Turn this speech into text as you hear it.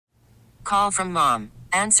Call from mom.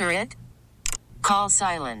 Answer it. Call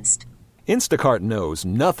silenced. Instacart knows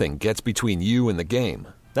nothing gets between you and the game.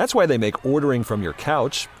 That's why they make ordering from your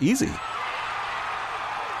couch easy.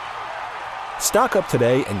 Stock up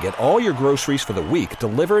today and get all your groceries for the week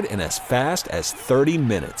delivered in as fast as 30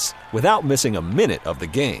 minutes without missing a minute of the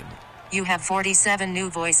game. You have 47 new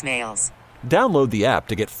voicemails. Download the app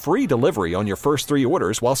to get free delivery on your first 3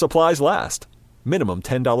 orders while supplies last. Minimum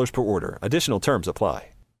 $10 per order. Additional terms apply.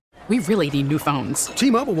 We really need new phones.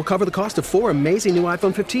 T-Mobile will cover the cost of 4 amazing new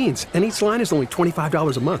iPhone 15s, and each line is only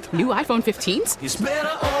 $25 a month. New iPhone 15s? It's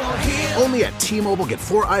better over here. Only at T-Mobile, get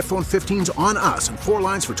 4 iPhone 15s on us and 4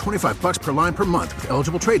 lines for $25 per line per month with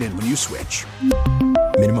eligible trade-in when you switch.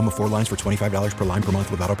 Minimum of 4 lines for $25 per line per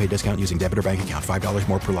month with autopay discount using debit or bank account. $5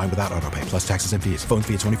 more per line without autopay, plus taxes and fees. Phone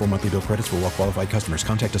fee at 24 monthly bill credits for well-qualified customers.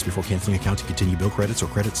 Contact us before canceling account to continue bill credits or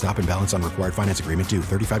credit stop and balance on required finance agreement due.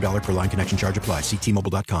 $35 per line connection charge applies. See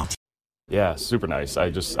T-Mobile.com. Yeah, super nice.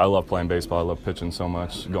 I love playing baseball. I love pitching so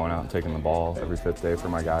much, going out and taking the ball every 5th day for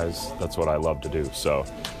my guys. That's what I love to do. So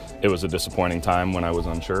it was a disappointing time when I was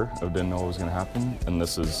unsure. I didn't know what was going to happen. And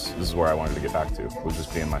this is where I wanted to get back to, was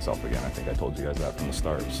just being myself again. I think I told you guys that from the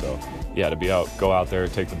start. So yeah, to go out there,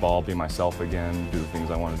 take the ball, be myself again, do the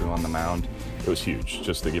things I want to do on the mound, it was huge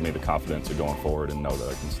just to give me the confidence of going forward and know that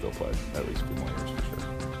I can still play at least 2 more years for sure.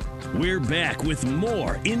 We're back with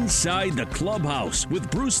more Inside the Clubhouse with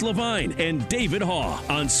Bruce Levine and David Haugh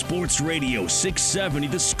on Sports Radio 670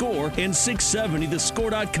 The Score and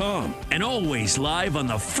 670thescore.com. And always live on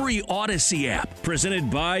the free Odyssey app, presented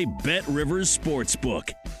by Bet Rivers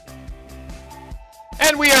Sportsbook.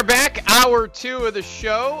 And we are back, hour 2 of the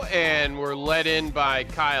show, and we're led in by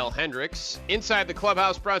Kyle Hendricks. Inside the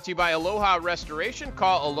Clubhouse brought to you by Aloha Restoration.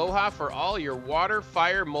 Call Aloha for all your water,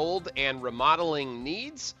 fire, mold, and remodeling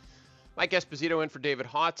needs. Mike Esposito in for David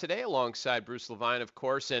Haugh today, alongside Bruce Levine, of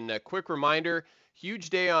course. And a quick reminder, huge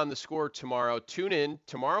day on the Score tomorrow. Tune in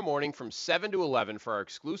tomorrow morning from 7 to 11 for our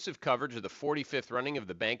exclusive coverage of the 45th running of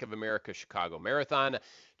the Bank of America Chicago Marathon.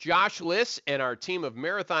 Josh Liss and our team of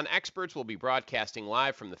marathon experts will be broadcasting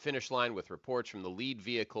live from the finish line with reports from the lead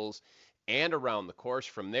vehicles and around the course.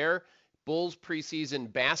 From there, Bulls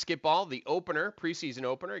preseason basketball, the preseason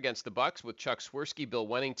opener against the Bucks with Chuck Swirsky, Bill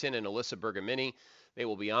Wennington, and Alyssa Bergamini. They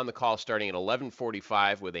will be on the call starting at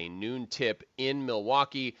 11:45 with a noon tip in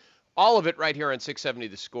Milwaukee. All of it right here on 670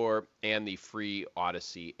 The Score and the free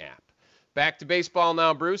Odyssey app. Back to baseball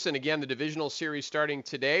now, Bruce. And again, the divisional series starting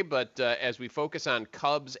today. But as we focus on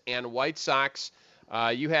Cubs and White Sox,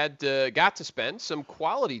 you got to spend some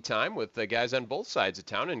quality time with the guys on both sides of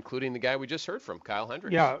town, including the guy we just heard from, Kyle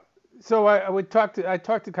Hendricks. Yeah. So I talked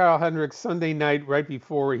to Kyle Hendricks Sunday night right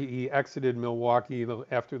before he exited Milwaukee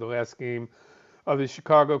after the last game of the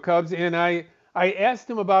Chicago Cubs, and I asked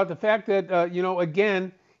him about the fact that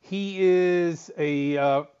again, he is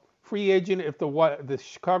a free agent if the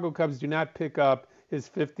Chicago Cubs do not pick up his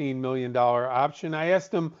 $15 million option. I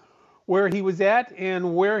asked him where he was at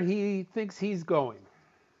and where he thinks he's going.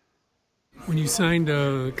 When you signed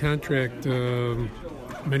a contract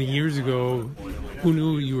many years ago, who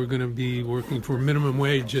knew you were going to be working for minimum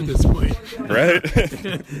wage at this point? Right.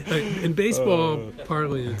 In baseball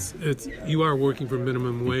parlance, you are working for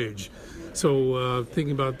minimum wage. So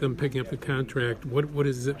thinking about them picking up the contract, what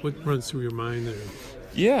is it? What runs through your mind there?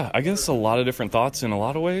 Yeah, I guess a lot of different thoughts in a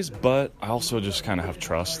lot of ways, but I also just kind of have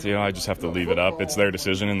trust. I just have to leave it up. It's their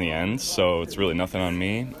decision in the end, so it's really nothing on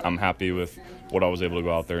me. I'm happy with what I was able to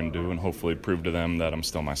go out there and do and hopefully prove to them that I'm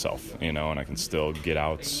still myself, and I can still get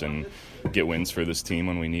outs and get wins for this team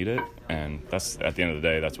when we need it. And that's, at the end of the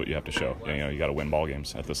day, that's what you have to show. You got to win ball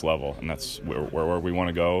games at this level, and that's where we want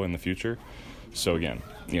to go in the future. So again,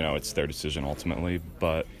 it's their decision ultimately,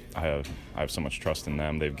 but I have so much trust in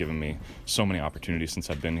them. They've given me so many opportunities since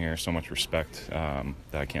I've been here, so much respect that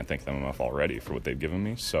I can't thank them enough already for what they've given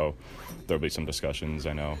me. So there'll be some discussions,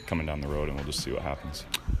 I know, coming down the road, and we'll just see what happens.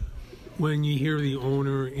 When you hear the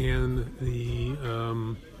owner and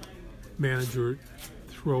the manager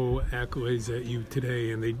throw accolades at you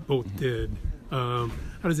today, and they both did, how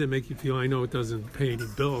does it make you feel? I know it doesn't pay any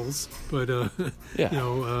bills, but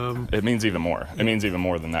it means even more. It means even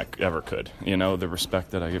more than that ever could. The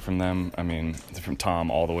respect that I get from them. I mean, from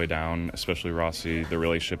Tom all the way down, especially Rossi. The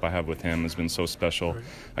relationship I have with him has been so special. Right.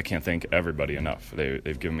 I can't thank everybody enough.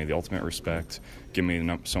 They've given me the ultimate respect, given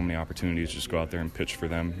me so many opportunities to just go out there and pitch for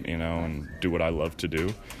them, and do what I love to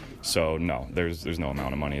do. So no, there's no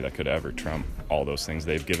amount of money that could ever trump all those things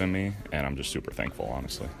they've given me, and I'm just super thankful,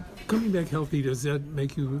 honestly. Coming back healthy, does that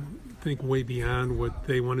make you think way beyond what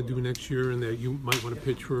they want to do next year and that you might want to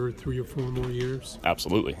pitch for 3 or 4 more years?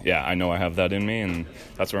 Absolutely. Yeah, I know I have that in me, and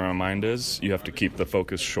that's where my mind is. You have to keep the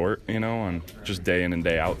focus short, on just day in and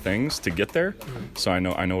day out things to get there. So I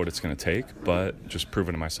know what it's going to take, but just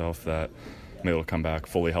proving to myself that I'm able to come back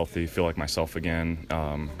fully healthy, feel like myself again,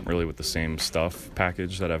 really with the same stuff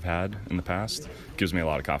package that I've had in the past. Gives me a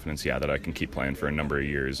lot of confidence, that I can keep playing for a number of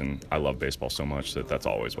years, and I love baseball so much that that's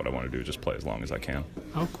always what I want to do, just play as long as I can.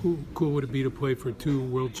 How cool would it be to play for 2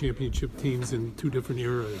 world championship teams in 2 different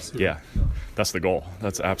eras? Yeah, that's the goal.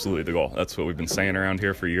 That's absolutely the goal. That's what we've been saying around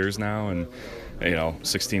here for years now, and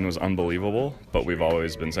 16 was unbelievable, but we've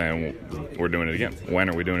always been saying we're doing it again.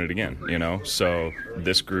 When are we doing it again? So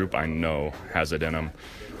this group I know has it in them.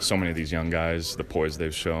 So many of these young guys, the poise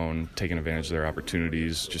they've shown, taking advantage of their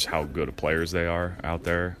opportunities, just how good of players they are out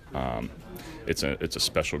there. It's a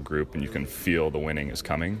special group, and you can feel the winning is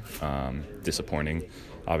coming. Disappointing,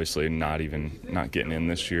 obviously, not getting in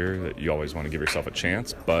this year. That you always want to give yourself a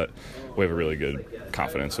chance, but we have a really good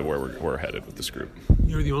confidence of where we're headed with this group.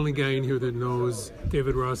 You're the only guy in here that knows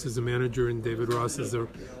David Ross is a manager, and David Ross is a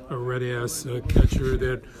red-ass catcher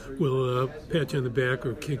that will pat you on the back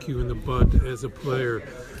or kick you in the butt as a player.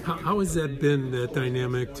 How has that been, that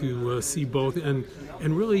dynamic, to see both and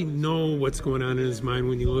really know what's going on in his mind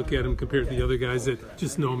when you look at him compared to the other guys that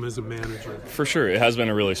just know him as a manager? For sure. It has been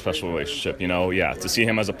a really special relationship, to see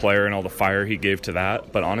him as a player and all the fire he gave to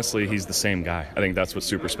that. But honestly, he's the same guy. I think that's what's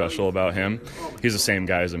super special about him. He's the same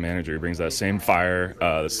guy as a manager. He brings that same fire,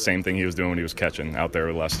 the same thing he was doing when he was catching out there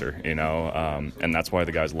with Lester, and that's why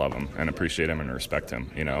the guys love him and appreciate him and respect him.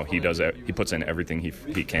 He does it. He puts in everything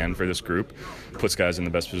he can for this group, puts guys in the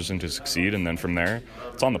best position to succeed, and then from there,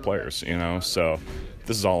 it's on the players, So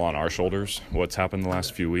this is all on our shoulders, what's happened the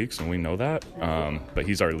last few weeks, and we know that. But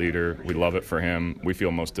he's our leader. We love it for him. We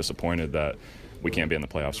feel most disappointed that we can't be in the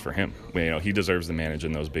playoffs for him. He deserves to manage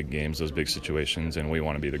in those big games, those big situations, and we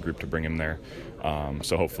want to be the group to bring him there.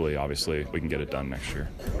 So hopefully, obviously, we can get it done next year.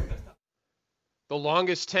 The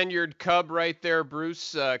longest tenured Cub right there,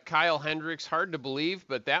 Bruce. Kyle Hendricks, hard to believe,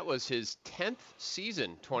 but that was his 10th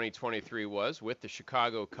season, 2023 was, with the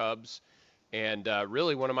Chicago Cubs. And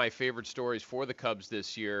really one of my favorite stories for the Cubs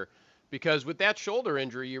this year, because with that shoulder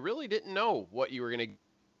injury, you really didn't know what you were going to get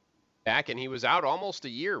back. And he was out almost a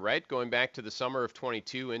year, right? Going back to the summer of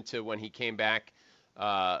 22 into when he came back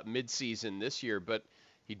midseason this year. But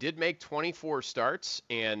he did make 24 starts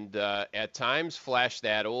and at times flashed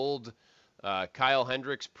that old Kyle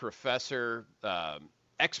Hendricks professor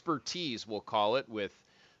expertise, we'll call it, with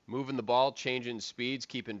moving the ball, changing speeds,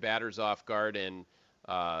 keeping batters off guard. And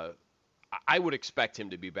I would expect him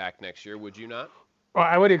to be back next year. Would you not? Well,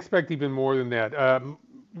 I would expect even more than that.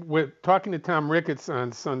 With talking to Tom Ricketts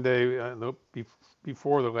on Sunday,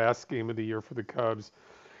 before the last game of the year for the Cubs,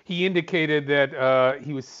 he indicated that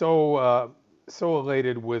he was so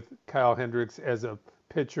elated with Kyle Hendricks as a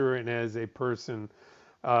pitcher and as a person.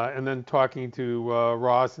 And then talking to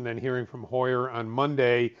Ross and then hearing from Hoyer on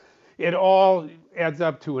Monday, it all adds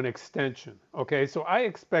up to an extension. Okay, so I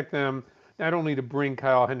expect them not only to bring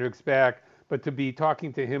Kyle Hendricks back, but to be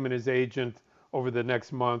talking to him and his agent over the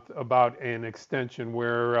next month about an extension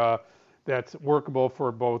where that's workable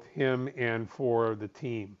for both him and for the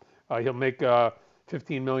team. He'll make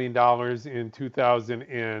 $15 million in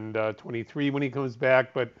 2023 when he comes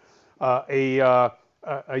back, but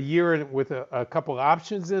a year with a couple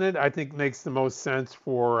options in it, I think makes the most sense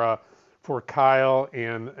for Kyle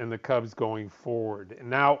and the Cubs going forward. And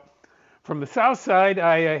now, from the South Side,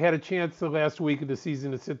 I had a chance the last week of the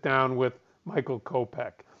season to sit down with Michael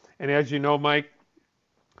Kopech. And as you know, Mike,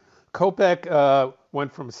 Kopech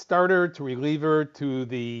went from starter to reliever to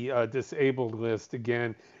the disabled list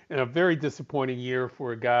again in a very disappointing year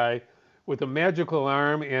for a guy with a magical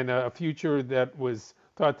arm and a future that was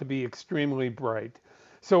thought to be extremely bright.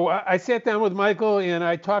 So I sat down with Michael and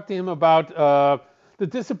I talked to him about the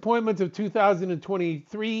disappointments of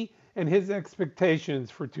 2023 and his expectations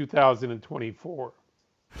for 2024.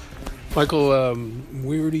 Michael,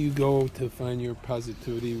 where do you go to find your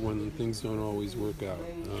positivity when things don't always work out?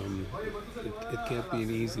 It can't be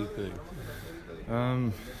an easy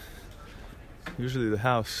thing. Usually the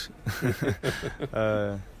house.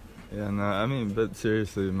 But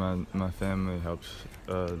seriously, my family helps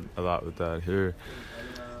a lot with that. Here,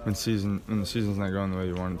 when the season's not going the way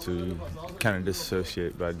you want it to, you kind of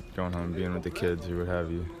disassociate by going home and being with the kids or what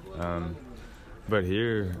have you. But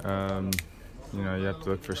here, you have to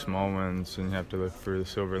look for small wins and you have to look for the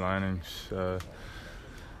silver linings.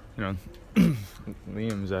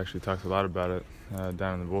 Liam's actually talked a lot about it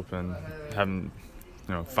down in the bullpen, having,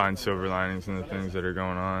 find silver linings in the things that are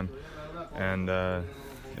going on. And,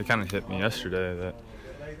 it kind of hit me yesterday that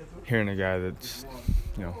hearing a guy that's,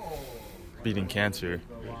 beating cancer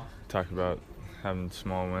talk about having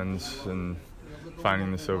small wins and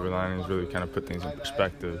finding the silver linings really kind of put things in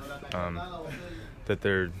perspective. That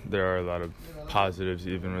there are a lot of positives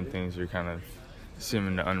even when things are kind of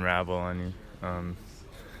seeming to unravel on you.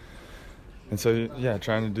 And so,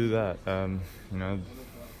 trying to do that.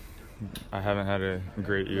 I haven't had a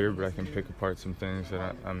great year, but I can pick apart some things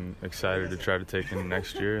that I'm excited to try to take into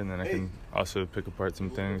next year, and then I can also pick apart some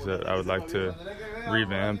things that I would like to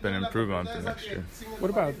revamp and improve on for next year. What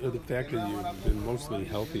about the fact that you've been mostly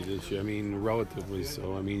healthy this year? I mean, relatively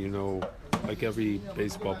so. I mean, like every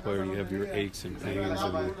baseball player, you have your aches and pains,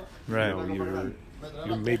 and you're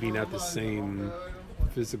maybe not the same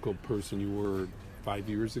physical person you were 5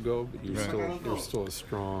 years ago, but you're still a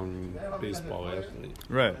strong baseball athlete.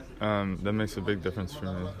 Right. That makes a big difference for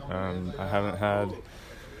me. I haven't had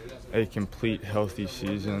a complete healthy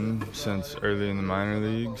season since early in the minor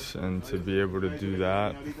leagues, and to be able to do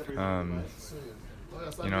that, I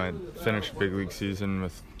finished big league season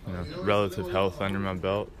with relative health under my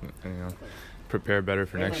belt, prepare better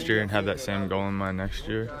for next year and have that same goal in mind next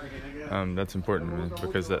year. That's important to me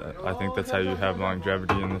because I think that's how you have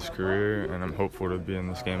longevity in this career, and I'm hopeful to be in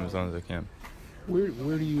this game as long as I can. Where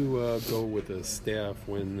do you go with the staff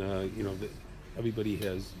when everybody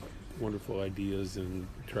has wonderful ideas and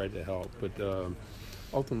tried to help, but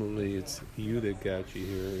ultimately it's you that got you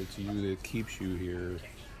here, it's you that keeps you here.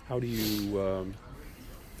 How do you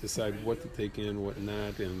decide what to take in, what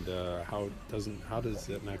not, and how does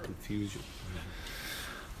that not confuse you?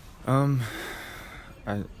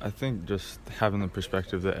 I think just having the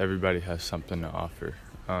perspective that everybody has something to offer.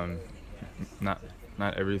 Not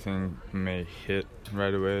everything may hit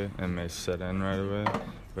right away and may set in right away,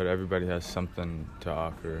 but everybody has something to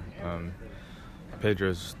offer.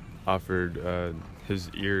 Pedro's offered his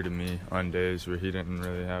ear to me on days where he didn't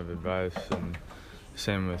really have advice, and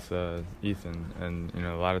same with Ethan, and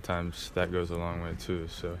a lot of times that goes a long way too.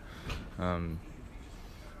 So I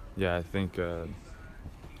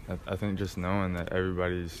think just knowing that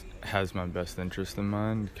everybody has my best interest in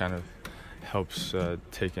mind kind of helps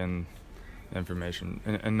take in information,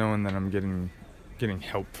 and knowing that I'm getting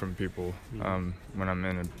help from people when I'm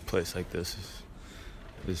in a place like this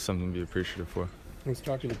is something to be appreciative for. I was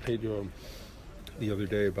talking to Pedro the other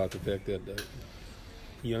day about the fact that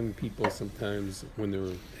young people sometimes, when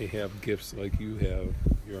they have gifts like you have,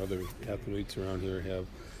 your other athletes around here have,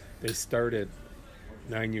 they start at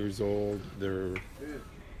 9 years old, they're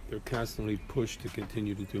constantly pushed to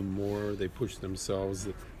continue to do more. They push themselves.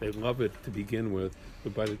 They love it to begin with,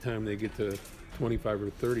 but by the time they get to 25 or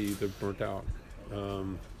 30, they're burnt out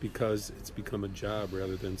because it's become a job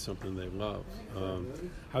rather than something they love.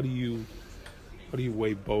 How do you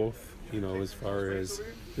weigh both? As far as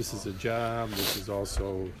this is a job, this is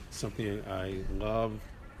also something I love.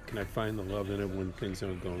 Can I find the love in it when things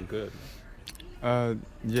aren't going good? And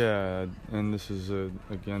this is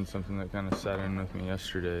again something that kind of sat in with me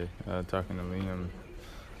yesterday, talking to Liam.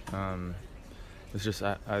 It's just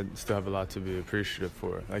I still have a lot to be appreciative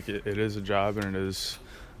for. Like it is a job, and it is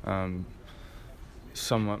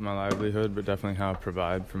somewhat my livelihood, but definitely how I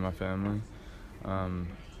provide for my family.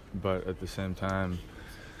 But at the same time,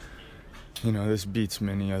 this beats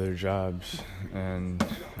many other jobs, and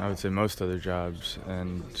I would say most other jobs,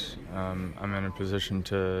 and I'm in a position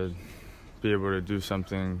to be able to do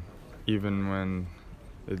something even when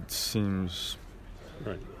it seems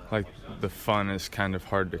like the fun is kind of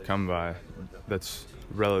hard to come by. That's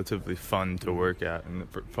relatively fun to work at and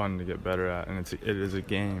fun to get better at, and it is a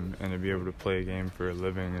game, and to be able to play a game for a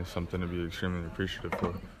living is something to be extremely appreciative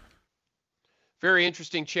for. Very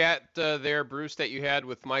interesting chat there, Bruce, that you had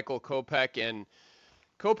with Michael Kopech. And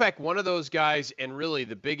Kopech, one of those guys, and really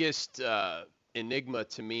the biggest enigma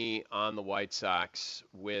to me on the White Sox,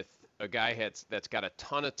 with a guy that's got a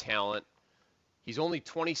ton of talent. He's only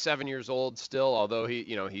 27 years old still, although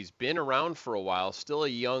he's been around for a while. Still a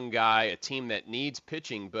young guy, a team that needs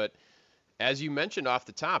pitching. But as you mentioned off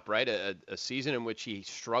the top, right, a season in which he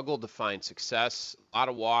struggled to find success, a lot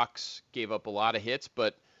of walks, gave up a lot of hits,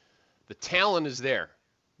 but the talent is there.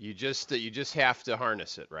 You just have to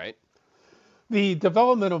harness it, right? The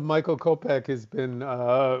development of Michael Kopech has been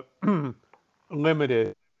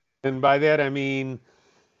limited, and by that I mean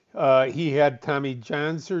he had Tommy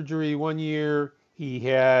John surgery one year. He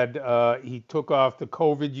took off the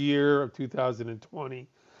COVID year of 2020.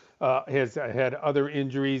 Has had other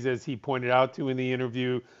injuries, as he pointed out to in the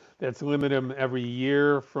interview, that's limited him every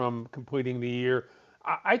year from completing the year.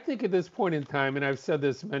 I think at this point in time, and I've said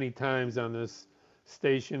this many times on this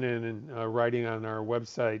station and writing on our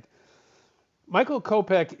website, Michael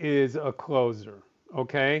Kopech is a closer,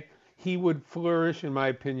 okay? He would flourish, in my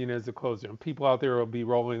opinion, as a closer. And people out there will be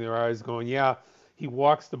rolling their eyes going, yeah, he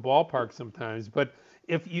walks the ballpark sometimes. But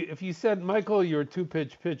if you said, Michael, you're a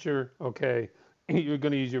two-pitch pitcher, okay, you're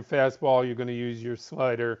going to use your fastball, you're going to use your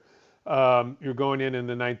slider, you're going in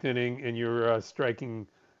the ninth inning, and you're striking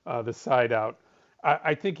the side out.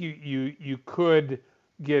 I think you could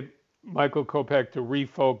get Michael Kopech to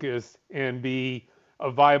refocus and be a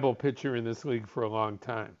viable pitcher in this league for a long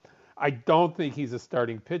time. I don't think he's a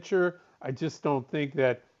starting pitcher. I just don't think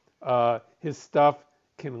that his stuff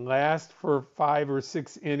can last for 5 or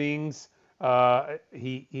 6 innings.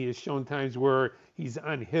 He has shown times where he's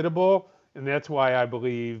unhittable, and that's why I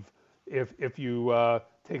believe if you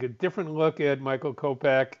take a different look at Michael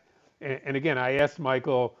Kopech, and again, I asked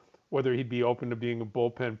Michael whether he'd be open to being a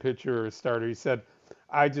bullpen pitcher or a starter. He said,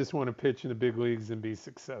 I just want to pitch in the big leagues and be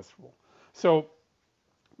successful. So,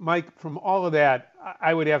 Mike, from all of that,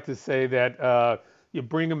 I would have to say that you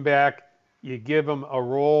bring him back, you give him a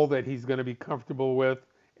role that he's going to be comfortable with,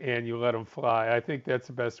 and you let him fly. I think that's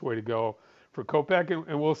the best way to go for Kopech,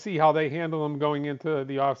 and we'll see how they handle him going into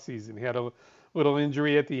the offseason. He had a little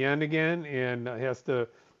injury at the end again, and has to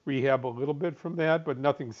rehab a little bit from that, but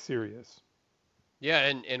nothing serious.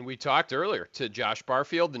 Yeah, and we talked earlier to Josh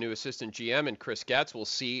Barfield, the new assistant GM, and Chris Getz. We'll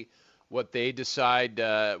see what they decide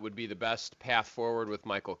would be the best path forward with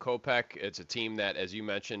Michael Kopech. It's a team that, as you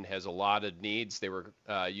mentioned, has a lot of needs. They were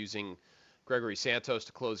using Gregory Santos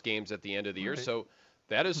to close games at the end of the year, so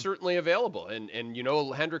that is certainly available. And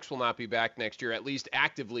Hendricks will not be back next year, at least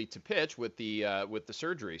actively to pitch with the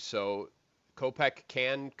surgery. So Kopech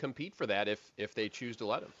can compete for that if they choose to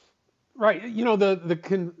let him. Right.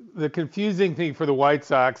 The confusing thing for the White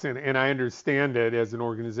Sox, and I understand it as an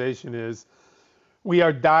organization, is we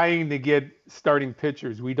are dying to get starting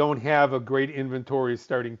pitchers. We don't have a great inventory of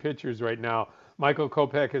starting pitchers right now. Michael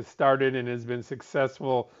Kopech has started and has been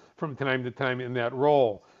successful from time to time in that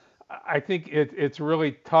role. I think it's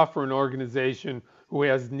really tough for an organization who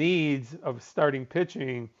has needs of starting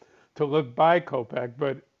pitching to look by Kopech.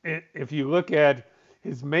 But if you look at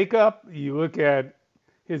his makeup, you look at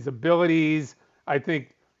his abilities, I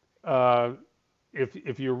think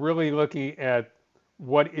if you're really looking at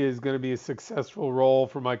what is going to be a successful role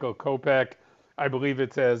for Michael Kopech, I believe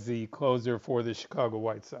it's as the closer for the Chicago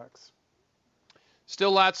White Sox.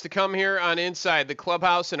 Still lots to come here on Inside the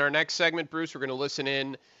Clubhouse. In our next segment, Bruce, we're going to listen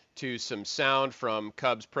in to some sound from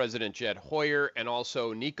Cubs president Jed Hoyer and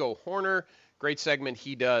also Nico Horner. Great segment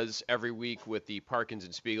he does every week with the Parkins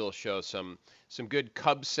and Spiegel show. Some good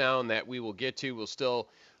Cubs sound that we will get to. We'll still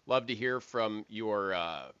love to hear from your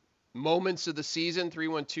moments of the season,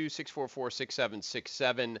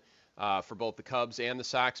 312-644-6767 for both the Cubs and the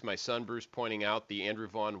Sox. My son Bruce pointing out the Andrew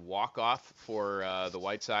Vaughn walk-off for the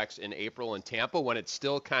White Sox in April in Tampa when it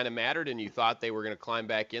still kind of mattered and you thought they were going to climb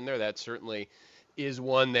back in there. That certainly is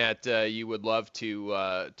one that you would love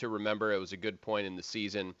to remember. It was a good point in the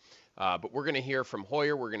season. But we're going to hear from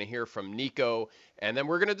Hoyer, we're going to hear from Nico, and then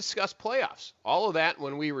we're going to discuss playoffs. All of that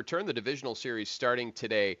when we return. The divisional series starting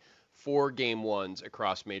today, 4 Game 1s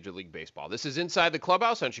across Major League Baseball. This is Inside the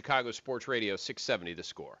Clubhouse on Chicago Sports Radio 670 The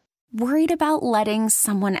Score. Worried about letting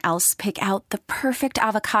someone else pick out the perfect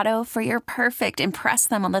avocado for your perfect impress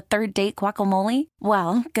them on the third date guacamole?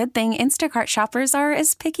 Well, good thing Instacart shoppers are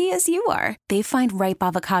as picky as you are. They find ripe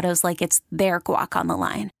avocados like it's their guac on the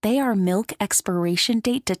line. They are milk expiration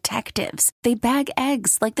date detectives. They bag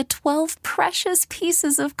eggs like the 12 precious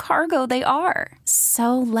pieces of cargo they are.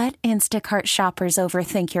 So let Instacart shoppers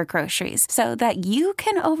overthink your groceries so that you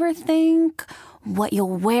can overthink what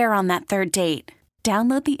you'll wear on that third date.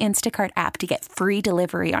 Download the Instacart app to get free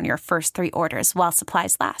delivery on your first 3 orders while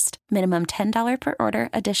supplies last. Minimum $10 per order.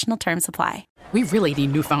 Additional terms apply. We really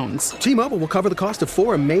need new phones. T-Mobile will cover the cost of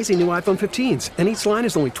 4 amazing new iPhone 15s, and each line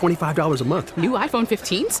is only $25 a month. New iPhone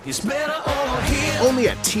 15s? It's better over here. Only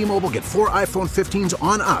at T-Mobile, get 4 iPhone 15s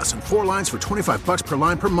on us and 4 lines for $25 per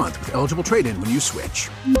line per month with eligible trade-in when you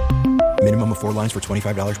switch. Minimum of 4 lines for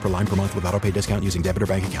 $25 per line per month with autopay discount using debit or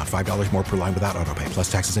bank account. $5 more per line without autopay,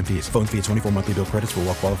 plus taxes and fees. Phone fee at 24 monthly bill credits for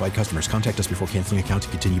well-qualified customers. Contact us before canceling account to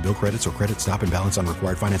continue bill credits or credit stop and balance on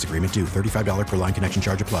required finance agreement due. $35 per line connection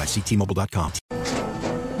charge applies. See T-Mobile.com.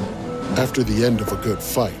 After the end of a good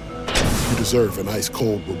fight, you deserve an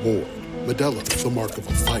ice-cold reward. Modelo is the mark of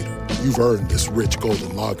a fighter. You've earned this rich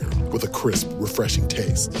golden lager with a crisp, refreshing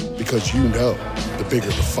taste. Because you know, the bigger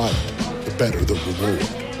the fight, the better the reward.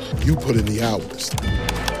 You put in the hours,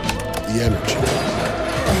 the energy,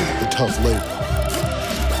 the tough labor.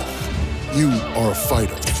 You are a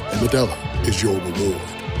fighter, and Modelo is your reward.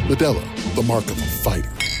 Modelo, the mark of a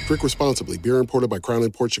fighter. Drink responsibly. Beer imported by Crown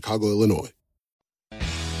Imports, Chicago, Illinois.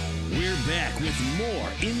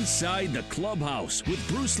 Inside the Clubhouse with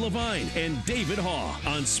Bruce Levine and David Haugh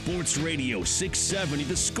on Sports Radio 670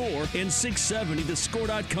 The Score and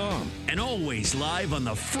 670thescore.com. And always live on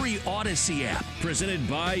the free Odyssey app, presented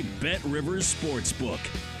by Bet Rivers Sportsbook.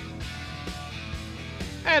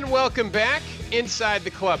 And welcome back inside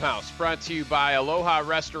the Clubhouse, brought to you by Aloha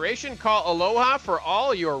Restoration. Call Aloha for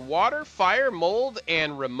all your water, fire, mold,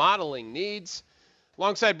 and remodeling needs.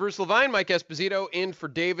 Alongside Bruce Levine, Mike Esposito in for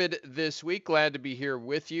David this week. Glad to be here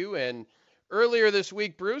with you. And earlier this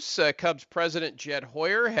week, Bruce, Cubs president Jed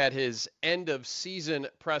Hoyer had his end-of-season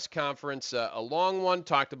press conference, a long one,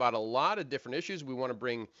 talked about a lot of different issues. We want to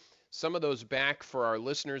bring some of those back for our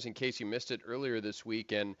listeners in case you missed it earlier this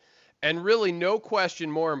week. And really no question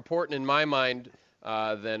more important in my mind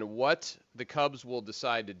than what the Cubs will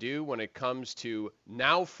decide to do when it comes to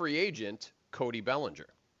now free agent Cody Bellinger.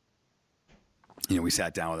 You know, we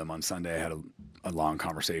sat down with him on Sunday. I had a long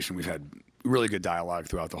conversation. We've had really good dialogue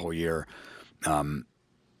throughout the whole year. And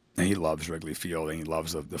he loves Wrigley Field, and he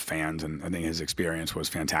loves the fans, and I think his experience was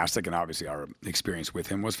fantastic. And obviously our experience with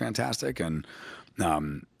him was fantastic. And, you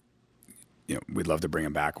know, we'd love to bring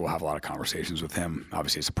him back. We'll have a lot of conversations with him.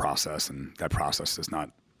 Obviously, it's a process, and that process does not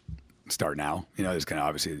start now. You know, it's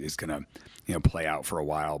gonna play out for a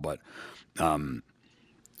while. But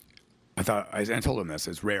I told him this: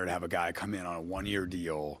 it's rare to have a guy come in on a 1-year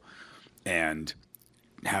deal and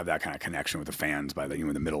have that kind of connection with the fans by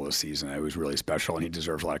in the middle of the season. It was really special, and he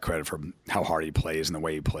deserves a lot of credit for how hard he plays and the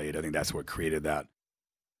way he played. I think that's what created that.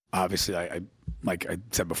 Obviously, I like I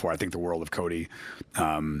said before, I think the world of Cody.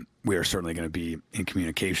 We are certainly going to be in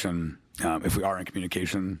communication. If we are in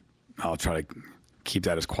communication, I'll try to keep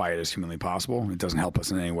that as quiet as humanly possible. It doesn't help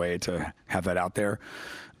us in any way to have that out there,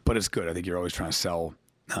 but it's good. I think you're always trying to sell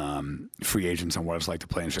free agents on what it's like to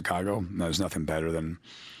play in Chicago. And there's nothing better than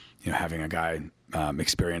having a guy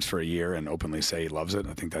experience for a year and openly say he loves it.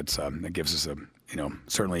 I think that gives us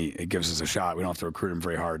certainly it gives us a shot. We don't have to recruit him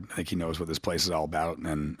very hard. I think he knows what this place is all about,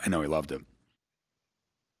 and I know he loved it.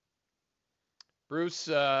 Bruce,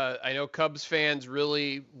 I know Cubs fans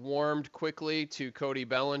really warmed quickly to Cody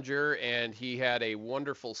Bellinger, and he had a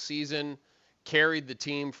wonderful season, carried the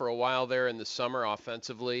team for a while there in the summer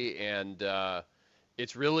offensively, and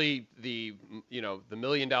it's really the $1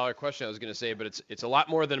 million question I was going to say, but it's a lot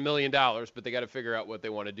more than $1 million, but they got to figure out what they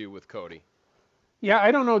want to do with Cody. Yeah,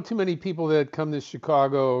 I don't know too many people that come to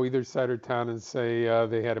Chicago, either side or town, and say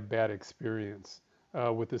they had a bad experience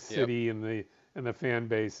with the city and the fan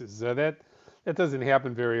bases. That doesn't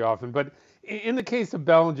happen very often. But in the case of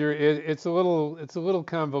Bellinger, it's a little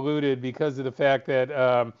convoluted because of the fact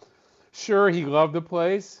that sure, he loved the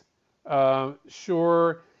place.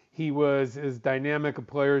 Sure, he was as dynamic a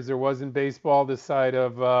player as there was in baseball, this side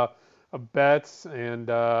of Betts and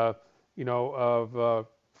of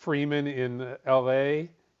Freeman in L.A.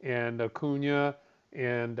 and Acuna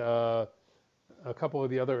and a couple of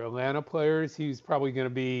the other Atlanta players. He's probably going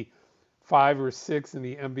to be 5 or 6 in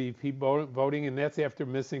the MVP voting, and that's after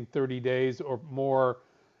missing 30 days or more,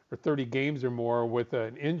 or 30 games or more with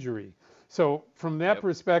an injury. So from that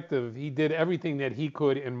perspective, he did everything that he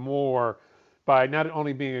could and more by not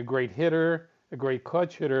only being a great hitter, a great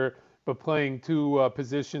clutch hitter, but playing 2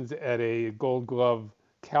 positions at a Gold Glove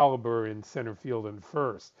caliber in center field and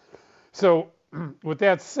first. So with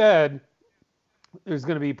that said, there's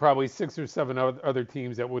going to be probably 6 or 7 other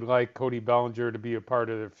teams that would like Cody Bellinger to be a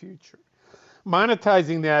part of their future.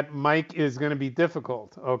 Monetizing that, Mike, is going to be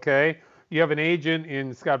difficult, okay? You have an agent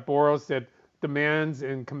in Scott Boras that demands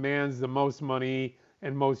and commands the most money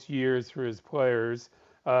and most years for his players.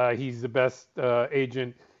 He's the best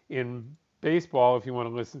agent in baseball, if you want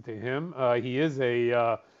to listen to him. He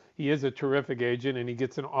is a terrific agent, and he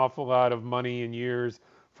gets an awful lot of money and years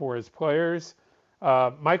for his players.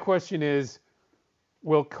 My question is,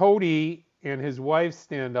 will Cody and his wife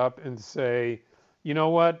stand up and say, you know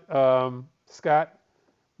what, Scott,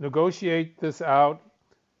 negotiate this out,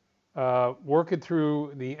 work it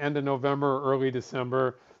through the end of November or early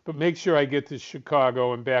December, but make sure I get to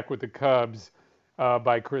Chicago and back with the Cubs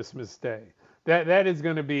by Christmas Day. That is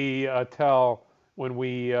going to be a tell when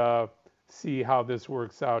we see how this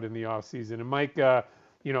works out in the offseason. And Mike, I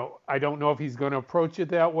don't know if he's going to approach it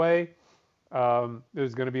that way.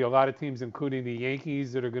 There's going to be a lot of teams, including the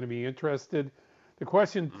Yankees, that are going to be interested. The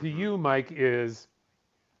question to you, Mike, is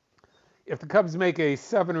if the Cubs make a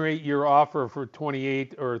 7 or 8 year offer for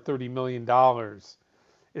 $28 or $30 million,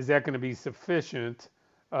 is that going to be sufficient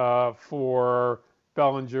for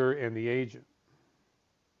Bellinger and the agent?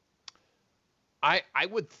 I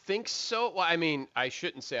would think so. Well, I mean, I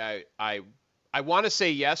shouldn't say I I want to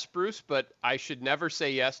say yes, Bruce, but I should never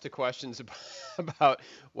say yes to questions about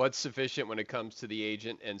what's sufficient when it comes to the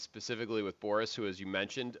agent, and specifically with Boris, who, as you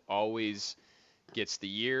mentioned, always gets the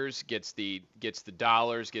years, gets the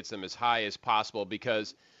dollars, gets them as high as possible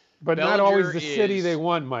because. But Bellinger not always the city they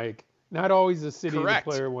want, Mike. Not always the city correct.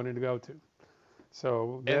 the player wanted to go to.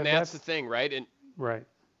 So that's the thing, right? And right.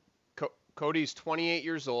 Cody's 28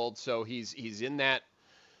 years old, so he's in that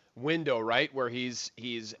window, right, where he's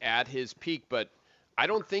at his peak. But I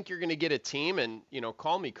don't think you're going to get a team, and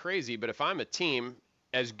call me crazy, but if I'm a team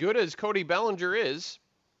as good as Cody Bellinger is,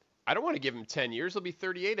 I don't want to give him 10 years. He'll be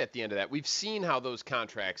 38 at the end of that. We've seen how those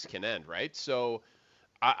contracts can end, right? So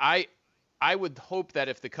I would hope that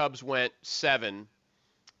if the Cubs went 7,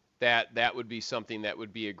 that would be something that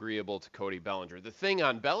would be agreeable to Cody Bellinger. The thing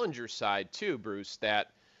on Bellinger's side too, Bruce, that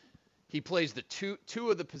he plays the two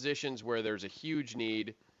of the positions where there's a huge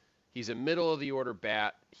need. He's a middle of the order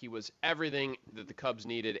bat. He was everything that the Cubs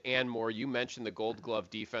needed and more. You mentioned the Gold Glove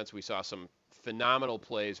defense. We saw some phenomenal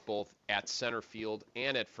plays both at center field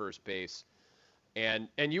and at first base. And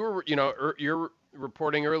you were, you're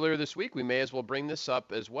reporting earlier this week. We may as well bring this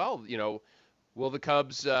up as well. Will the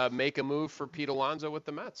Cubs make a move for Pete Alonso with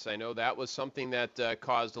the Mets? I know that was something that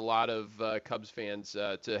caused a lot of Cubs fans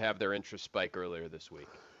to have their interest spike earlier this week.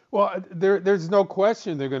 Well, there's no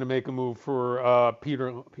question they're going to make a move for Pete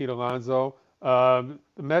Alonso. The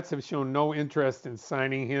Mets have shown no interest in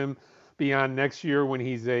signing him beyond next year when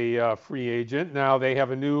he's a free agent. Now they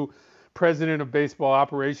have a new president of baseball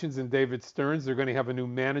operations in David Stearns. They're going to have a new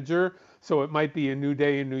manager, so it might be a new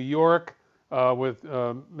day in New York with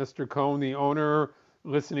Mr. Cohn, the owner,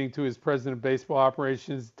 listening to his president of baseball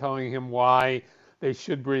operations, telling him why they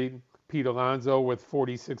should bring Pete Alonso with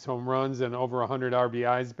 46 home runs and over 100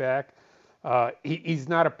 RBIs back. He's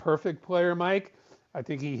not a perfect player, Mike. I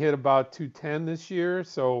think he hit about 210 this year,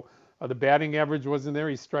 so the batting average wasn't there.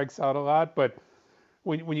 He strikes out a lot, but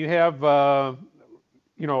when you have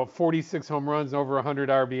 46 home runs over 100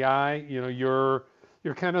 RBI,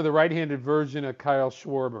 you're kind of the right-handed version of Kyle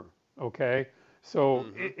Schwarber. Okay, so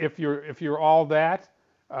if you're all that,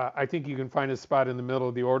 I think you can find a spot in the middle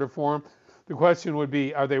of the order for him. The question would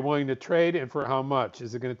be, are they willing to trade, and for how much?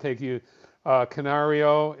 Is it going to take you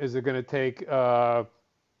Canario? Is it going to take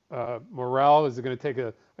Morel? Is it going to take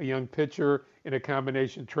a young pitcher in a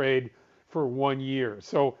combination trade for 1 year?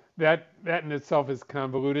 So that in itself is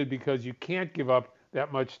convoluted because you can't give up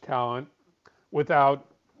that much talent without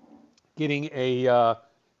getting a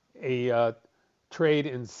trade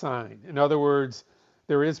and sign. In other words,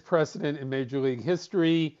 there is precedent in Major League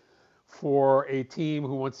history for a team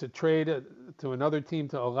who wants to trade to another team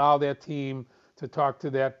to allow that team to talk to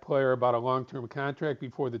that player about a long-term contract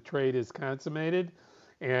before the trade is consummated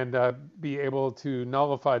and be able to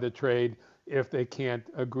nullify the trade if they can't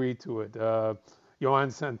agree to it.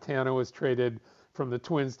 Yohan Santana was traded from the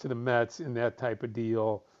Twins to the Mets in that type of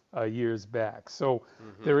deal years back. So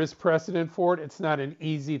there is precedent for it. It's not an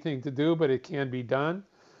easy thing to do, but it can be done.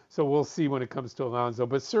 So we'll see when it comes to Alonso.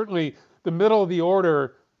 But certainly the middle of the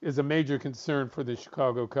order is a major concern for the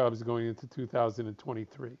Chicago Cubs going into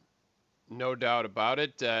 2023. No doubt about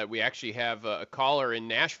it. We actually have a caller in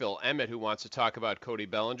Nashville, Emmett, who wants to talk about Cody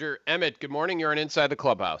Bellinger. Emmett, good morning. You're on Inside the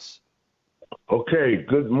Clubhouse. Okay,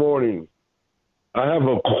 good morning. I have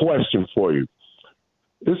a question for you.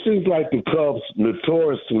 It seems like the Cubs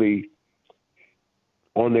notoriously,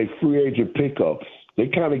 on their free agent pickups, they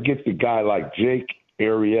kind of get the guy like Jake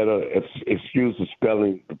Arrieta, excuse the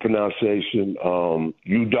spelling, the pronunciation,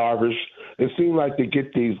 Yu Darvish. It seems like they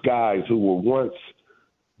get these guys who were once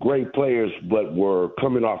great players but were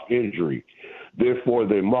coming off injury. Therefore,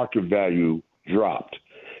 their market value dropped.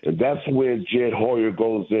 And that's when Jed Hoyer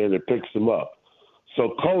goes in and picks them up.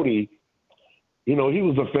 So Cody, he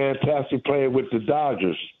was a fantastic player with the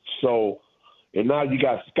Dodgers. So, and now you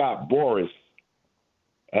got Scott Boras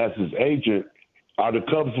as his agent. Are the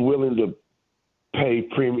Cubs willing to pay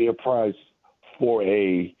premium price for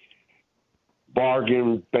a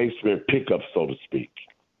bargain basement pickup, so to speak?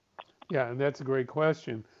 Yeah, and that's a great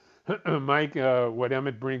question. Mike, what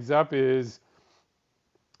Emmett brings up is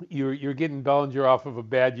you're getting Bellinger off of a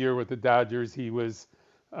bad year with the Dodgers. He was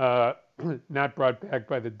not brought back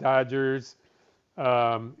by the Dodgers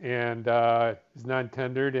and is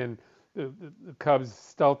non-tendered. And the Cubs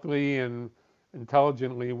stealthily and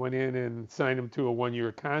intelligently went in and signed him to a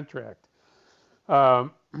 1-year contract.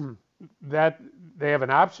 That they have an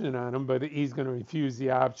option on him, but he's going to refuse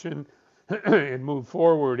the option and move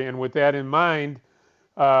forward. And with that in mind,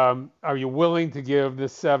 are you willing to give the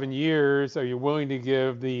 7 years? Are you willing to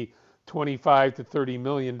give the $25 to $30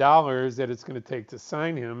 million that it's going to take to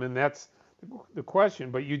sign him? And that's the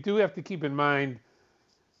question. But you do have to keep in mind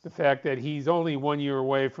the fact that he's only 1 year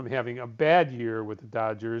away from having a bad year with the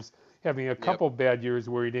Dodgers, having a couple bad years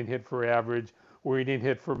where he didn't hit for average, where he didn't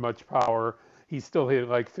hit for much power. He still hit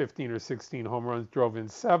like 15 or 16 home runs, drove in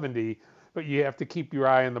 70. But you have to keep your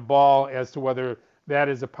eye on the ball as to whether that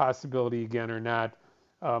is a possibility again or not,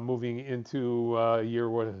 moving into a year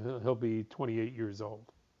where he'll be 28 years old.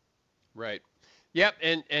 Right. Yep,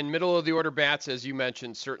 and middle of the order bats, as you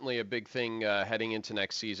mentioned, certainly a big thing heading into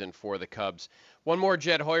next season for the Cubs. One more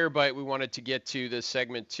Jed Hoyer bite we wanted to get to this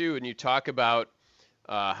segment too, and you talk about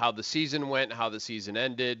how the season went, how the season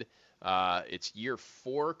ended. It's year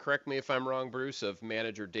 4, correct me if I'm wrong, Bruce, of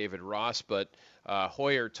manager David Ross, but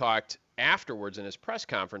Hoyer talked afterwards in his press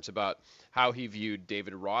conference about how he viewed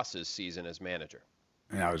David Ross's season as manager.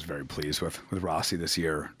 And I was very pleased with Rossi this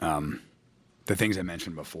year. The things I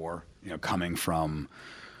mentioned before, coming from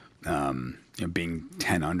being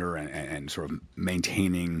 10 under and sort of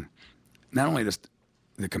maintaining not only just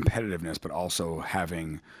the competitiveness, but also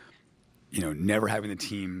having, never having the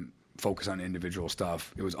team focus on individual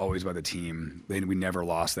stuff. It was always about the team. We never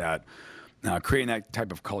lost that. Creating that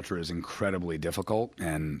type of culture is incredibly difficult,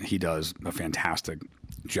 and he does a fantastic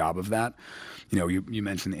job of that. You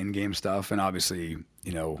mentioned the in-game stuff, and obviously,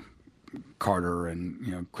 Carter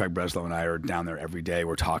and Craig Breslow and I are down there every day.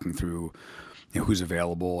 We're talking through who's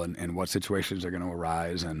available and what situations are going to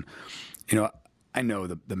arise. And I know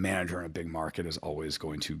the manager in a big market is always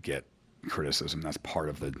going to get criticism. That's part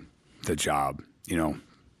of the job.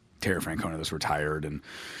 Terry Francona just retired, and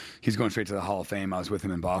he's going straight to the Hall of Fame. I was with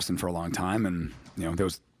him in Boston for a long time, and there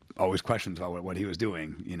was always questions about what he was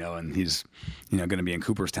doing. And he's going to be in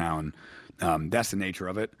Cooperstown. That's the nature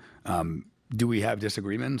of it. Do we have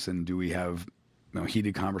disagreements and do we have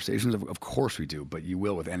heated conversations? Of course we do, but you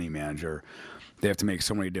will with any manager. They have to make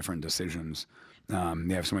so many different decisions.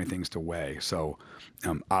 They have so many things to weigh. So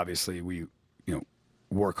obviously we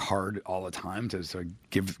work hard all the time to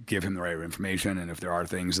give him the right information. And if there are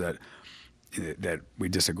things that we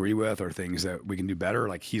disagree with or things that we can do better,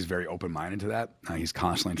 like he's very open-minded to that. He's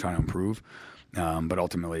constantly trying to improve. But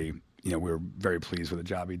ultimately, we're very pleased with the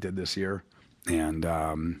job he did this year. And,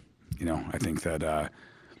 I think that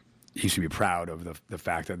he should be proud of the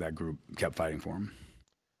fact that group kept fighting for him.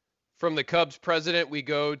 From the Cubs president, we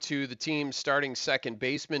go to the team's starting second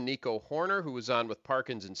baseman, Nico Horner, who was on with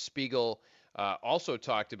Parkins and Spiegel, also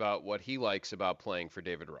talked about what he likes about playing for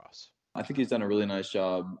David Ross. I think he's done a really nice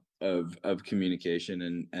job of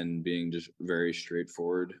communication and being just very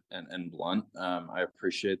straightforward and blunt. I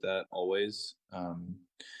appreciate that always.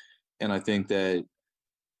 And I think that,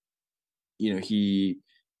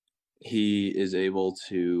 he is able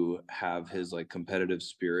to have his competitive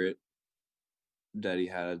spirit that he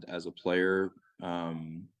had as a player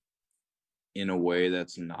in a way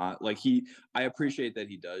that's not I appreciate that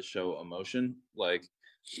he does show emotion.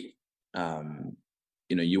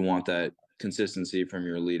 You want that consistency from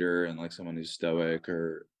your leader and someone who's stoic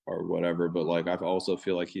or whatever. But I also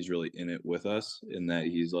feel like he's really in it with us in that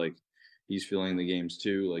he's feeling the games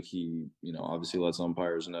too. He, obviously lets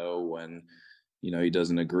umpires know when, he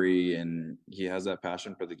doesn't agree, and he has that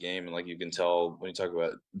passion for the game. And you can tell when you talk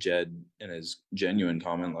about Jed and his genuine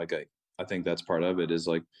comment, I think that's part of it is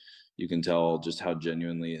you can tell just how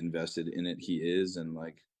genuinely invested in it he is. And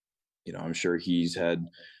I'm sure he's had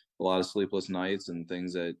a lot of sleepless nights and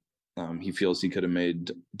things that he feels he could have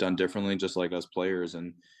done differently, just like us players.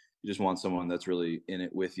 And you just want someone that's really in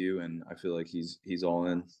it with you. And I feel like he's all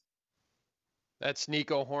in. That's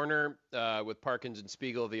Nico Horner with Parkins and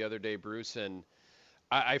Spiegel the other day, Bruce. And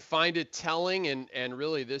I find it telling, and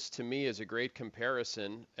really this to me is a great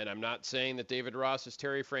comparison. And I'm not saying that David Ross is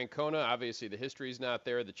Terry Francona. Obviously the history's not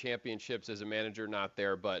there, the championships as a manager not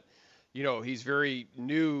there. But, he's very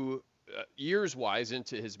new years-wise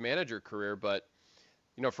into his manager career. But,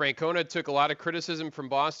 Francona took a lot of criticism from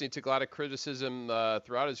Boston. He took a lot of criticism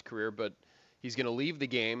throughout his career. But he's going to leave the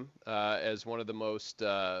game as one of the most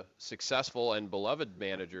successful and beloved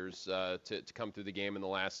managers to come through the game in the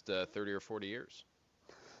last 30 or 40 years.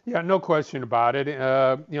 Yeah, no question about it.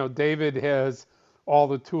 David has all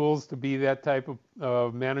the tools to be that type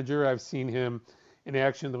of manager. I've seen him in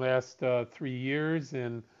action the last 3 years,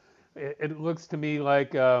 and it looks to me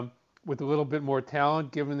like with a little bit more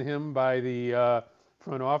talent given him by the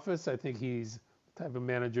front office, I think he's the type of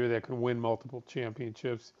manager that can win multiple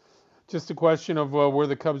championships. Just a question of where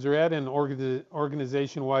the Cubs are at, and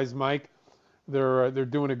organization-wise, Mike, they're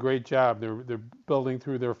doing a great job. They're building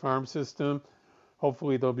through their farm system.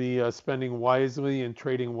 Hopefully, they'll be spending wisely and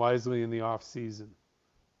trading wisely in the off season.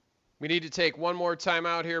 We need to take one more time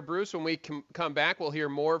out here, Bruce. When we come back, we'll hear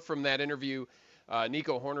more from that interview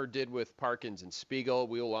Nico Horner did with Parkins and Spiegel.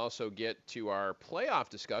 We will also get to our playoff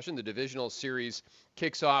discussion. The divisional series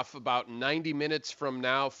kicks off about 90 minutes from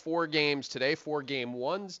now. 4 games today, 4 game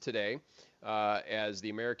ones today, as the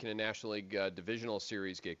American and National League divisional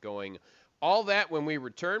series get going. All that when we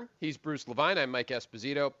return. He's Bruce Levine. I'm Mike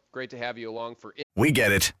Esposito. Great to have you along for. We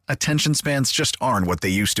get it. Attention spans just aren't what they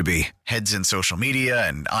used to be. Heads in social media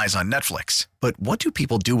and eyes on Netflix. But what do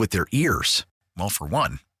people do with their ears? Well, for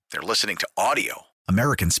one, they're listening to audio.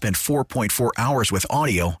 Americans spend 4.4 hours with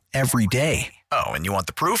audio every day. Oh, and you want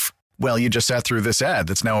the proof? Well, you just sat through this ad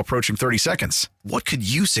that's now approaching 30 seconds. What could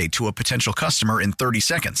you say to a potential customer in 30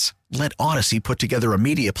 seconds? Let Odyssey put together a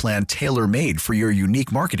media plan tailor-made for your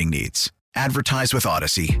unique marketing needs. Advertise with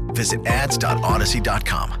Odyssey. Visit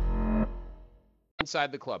ads.odyssey.com.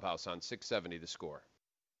 Inside the Clubhouse on 670 The Score.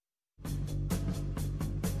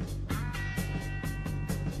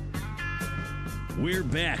 We're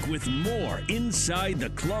back with more Inside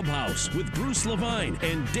the Clubhouse with Bruce Levine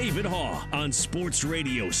and David Haugh on Sports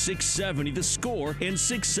Radio 670 The Score and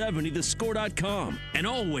 670thescore.com. And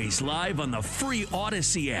always live on the free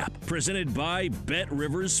Odyssey app, presented by Bet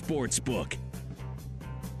Rivers Sportsbook.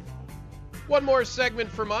 One more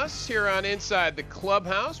segment from us here on Inside the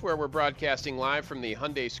Clubhouse, where we're broadcasting live from the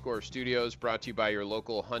Hyundai Score Studios, brought to you by your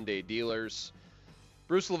local Hyundai dealers.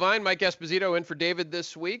 Bruce Levine, Mike Esposito in for David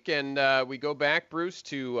this week, and we go back, Bruce,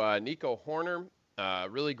 to Nico Horner.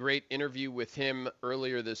 Really great interview with him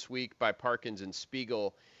earlier this week by Parkins and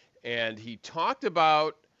Spiegel, and he talked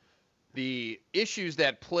about the issues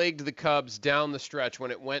that plagued the Cubs down the stretch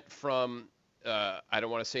when it went from I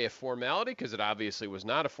don't want to say a formality, because it obviously was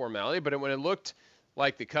not a formality, but when it looked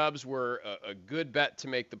like the Cubs were a good bet to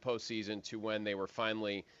make the postseason to when they were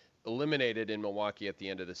finally eliminated in Milwaukee at the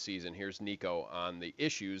end of the season. Here's Nico on the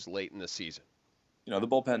issues late in the season. You know, the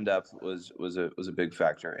bullpen depth was a big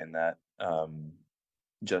factor in that,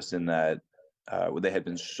 just in that they had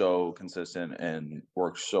been so consistent and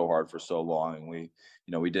worked so hard for so long, and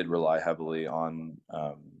we did rely heavily on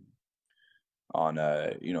a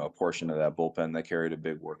portion of that bullpen that carried a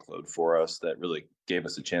big workload for us that really gave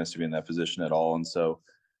us a chance to be in that position at all. And so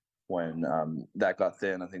when that got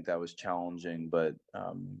thin, I think that was challenging. But,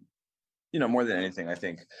 more than anything, I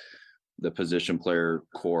think the position player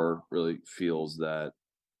core really feels that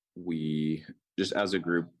we just as a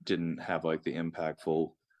group didn't have like the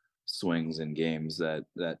impactful swings in games that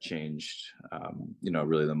changed,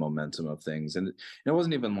 really the momentum of things. And it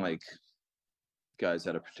wasn't even like guys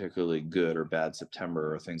had a particularly good or bad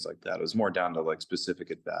September or things like that. It was more down to like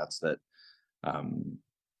specific at bats that, I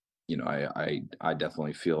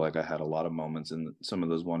definitely feel like I had a lot of moments in some of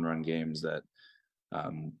those 1-run games that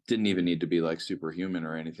didn't even need to be like superhuman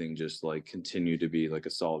or anything, just like continue to be like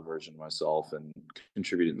a solid version of myself and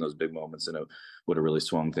contributed in those big moments. And it would have really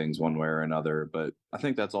swung things one way or another. But I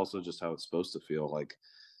think that's also just how it's supposed to feel. Like,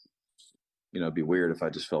 it'd be weird if I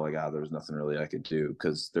just felt like, there was nothing really I could do,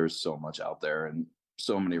 because there's so much out there and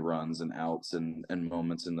so many runs and outs and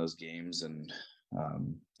moments in those games. And,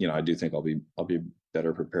 I do think I'll be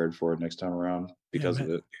better prepared for it next time around because of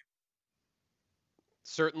it.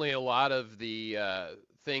 Certainly a lot of the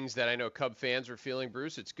things that I know Cub fans are feeling,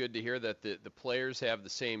 Bruce. It's good to hear that the players have the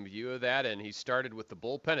same view of that. And he started with the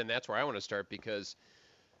bullpen, and that's where I want to start, because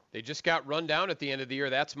they just got run down at the end of the year.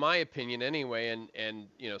 That's my opinion anyway. And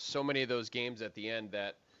so many of those games at the end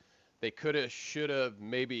that they could have, should have,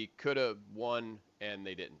 maybe could have won, and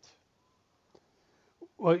they didn't.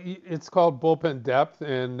 Well, it's called bullpen depth,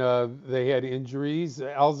 and they had injuries.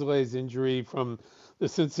 Alzolay's injury from the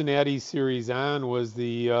Cincinnati series on was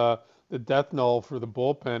the death knell for the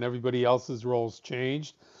bullpen. Everybody else's roles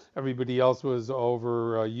changed. Everybody else was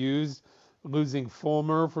overused. Losing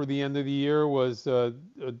Fulmer for the end of the year was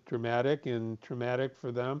dramatic and traumatic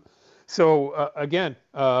for them. So, again,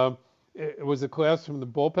 it was a collapse from the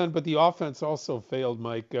bullpen, but the offense also failed,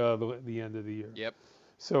 Mike, the end of the year. Yep.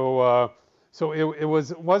 So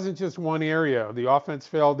it wasn't just one area. The offense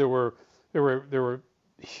failed. There were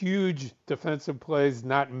huge defensive plays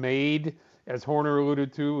not made, as Horner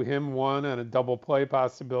alluded to. Him one on a double play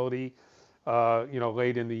possibility,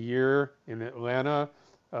 late in the year in Atlanta.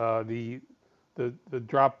 The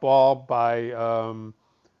drop ball by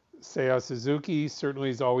Seiya Suzuki certainly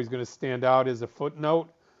is always going to stand out as a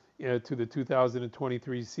footnote to the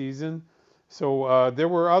 2023 season. So there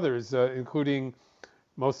were others, including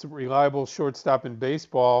most reliable shortstop in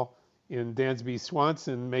baseball in Dansby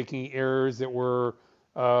Swanson, making errors that were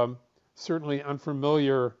certainly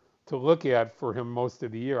unfamiliar to look at for him most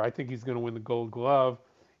of the year. I think he's going to win the Gold Glove.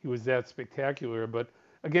 He was that spectacular. But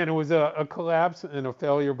again, it was a collapse and a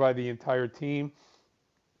failure by the entire team.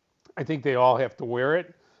 I think they all have to wear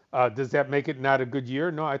it. Does that make it not a good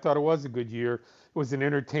year? No, I thought it was a good year. It was an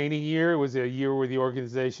entertaining year. It was a year where the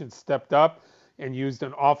organization stepped up and used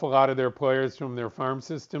an awful lot of their players from their farm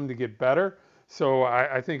system to get better. So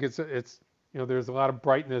I think it's there's a lot of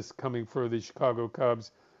brightness coming for the Chicago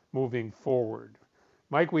Cubs moving forward.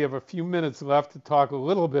 Mike, we have a few minutes left to talk a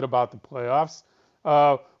little bit about the playoffs.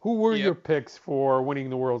 Who were your picks for winning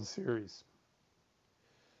the World Series?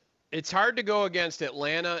 It's hard to go against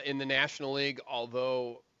Atlanta in the National League,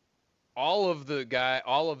 although all of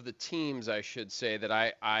the teams, I should say, that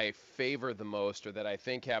I favor the most or that I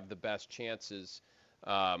think have the best chances.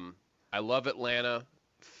 I love Atlanta.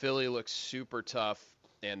 Philly looks super tough,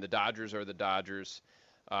 and the Dodgers are the Dodgers.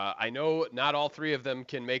 I know not all three of them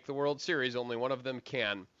can make the World Series. Only one of them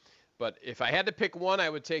can. But if I had to pick one, I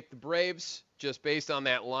would take the Braves, just based on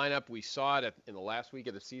that lineup. We saw it in the last week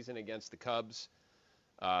of the season against the Cubs.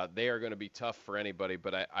 They are going to be tough for anybody,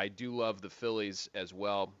 but I do love the Phillies as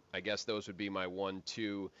well. I guess those would be my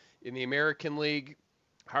 1-2. In the American League,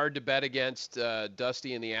 hard to bet against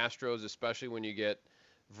Dusty and the Astros, especially when you get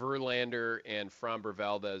Verlander and Framber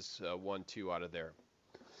Valdez 1-2 out of there.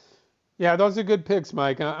 Yeah, those are good picks,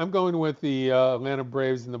 Mike. I'm going with the Atlanta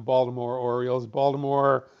Braves and the Baltimore Orioles.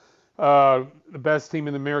 Baltimore, the best team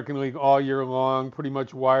in the American League all year long, pretty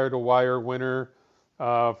much wire-to-wire winner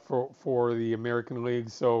for the American League.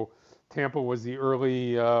 So Tampa was the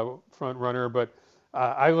early front runner, but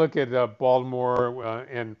I look at Baltimore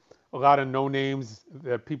and a lot of no names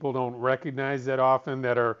that people don't recognize that often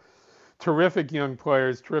that are terrific young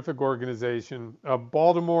players, terrific organization.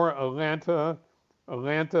 Baltimore, Atlanta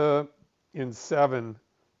in 7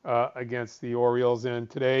 against the Orioles. And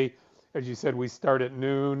today, as you said, we start at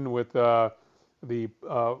noon with the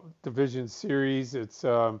division series. It's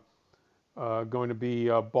going to be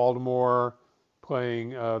Baltimore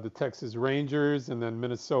playing the Texas Rangers, and then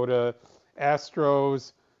Minnesota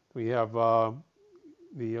Astros. We have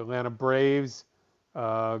the Atlanta Braves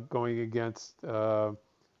going against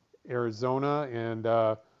Arizona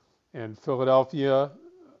and Philadelphia.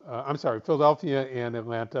 Philadelphia and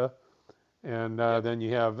Atlanta. And then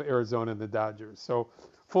you have Arizona and the Dodgers. So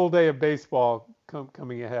full day of baseball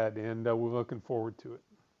coming ahead, and we're looking forward to it.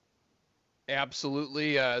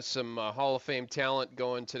 Absolutely. Some Hall of Fame talent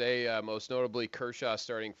going today, most notably Kershaw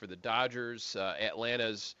starting for the Dodgers.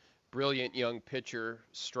 Atlanta's brilliant young pitcher,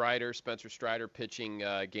 Spencer Strider, pitching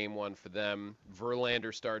game 1 for them.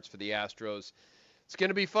 Verlander starts for the Astros. It's going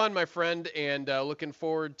to be fun, my friend, and looking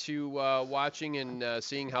forward to watching and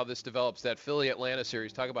seeing how this develops. That Philly-Atlanta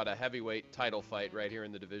series, talk about a heavyweight title fight right here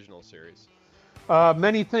in the divisional series.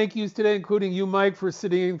 Many thank yous today, including you, Mike, for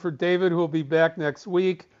sitting in for David, who will be back next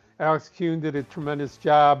week. Alex Kuhn did a tremendous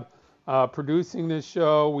job producing this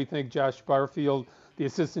show. We thank Josh Barfield, the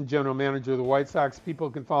assistant general manager of the White Sox. People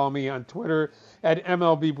can follow me on Twitter at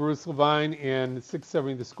MLB Bruce Levine and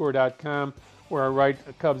 670thescore.com, where I write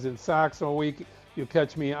Cubs and Sox all week. You'll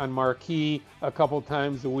catch me on Marquee a couple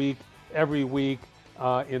times a week, every week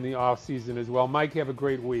in the off season as well. Mike, have a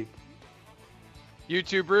great week. You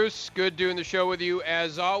too, Bruce. Good doing the show with you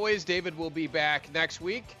as always. David will be back next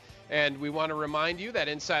week. And we want to remind you that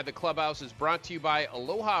Inside the Clubhouse is brought to you by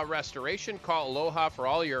Aloha Restoration. Call Aloha for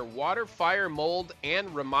all your water, fire, mold,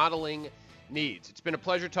 and remodeling needs. It's been a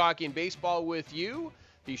pleasure talking baseball with you,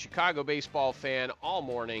 the Chicago baseball fan, all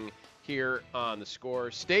morning here on The Score.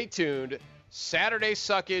 Stay tuned. Saturday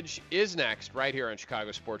Suckage is next right here on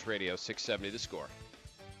Chicago Sports Radio 670 The Score.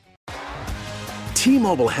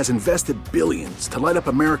 T-Mobile has invested billions to light up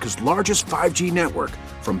America's largest 5G network,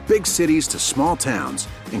 from big cities to small towns,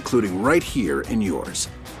 including right here in yours.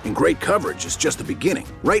 And great coverage is just the beginning.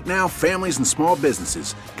 Right now, families and small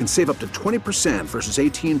businesses can save up to 20% versus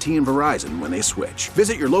AT&T and Verizon when they switch.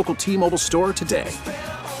 Visit your local T-Mobile store today.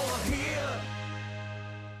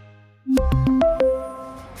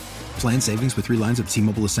 Plan savings with 3 lines of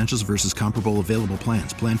T-Mobile Essentials versus comparable available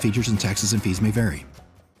plans. Plan features and taxes and fees may vary.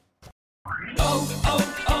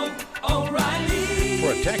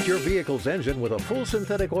 Protect your vehicle's engine with a full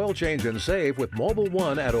synthetic oil change and save with Mobil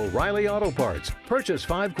 1 at O'Reilly Auto Parts. Purchase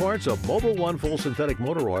 5 quarts of Mobil 1 full synthetic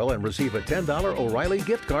motor oil and receive a $10 O'Reilly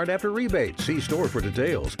gift card after rebate. See store for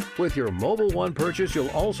details. With your Mobil 1 purchase,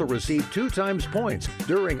 you'll also receive 2 times points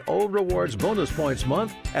during Old Rewards Bonus Points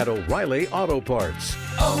Month at O'Reilly Auto Parts.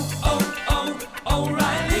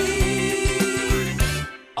 O'Reilly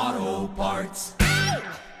Auto Parts.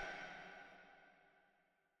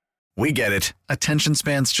 We get it. Attention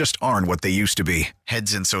spans just aren't what they used to be.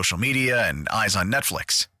 Heads in social media and eyes on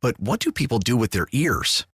Netflix. But what do people do with their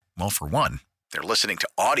ears? Well, for one, they're listening to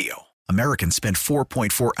audio. Americans spend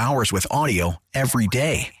 4.4 hours with audio every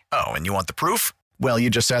day. Oh, and you want the proof? Well,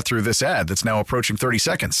 you just sat through this ad that's now approaching 30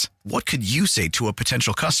 seconds. What could you say to a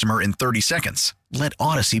potential customer in 30 seconds? Let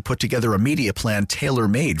Odyssey put together a media plan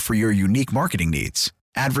tailor-made for your unique marketing needs.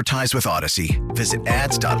 Advertise with Odyssey. Visit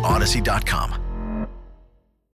ads.odyssey.com.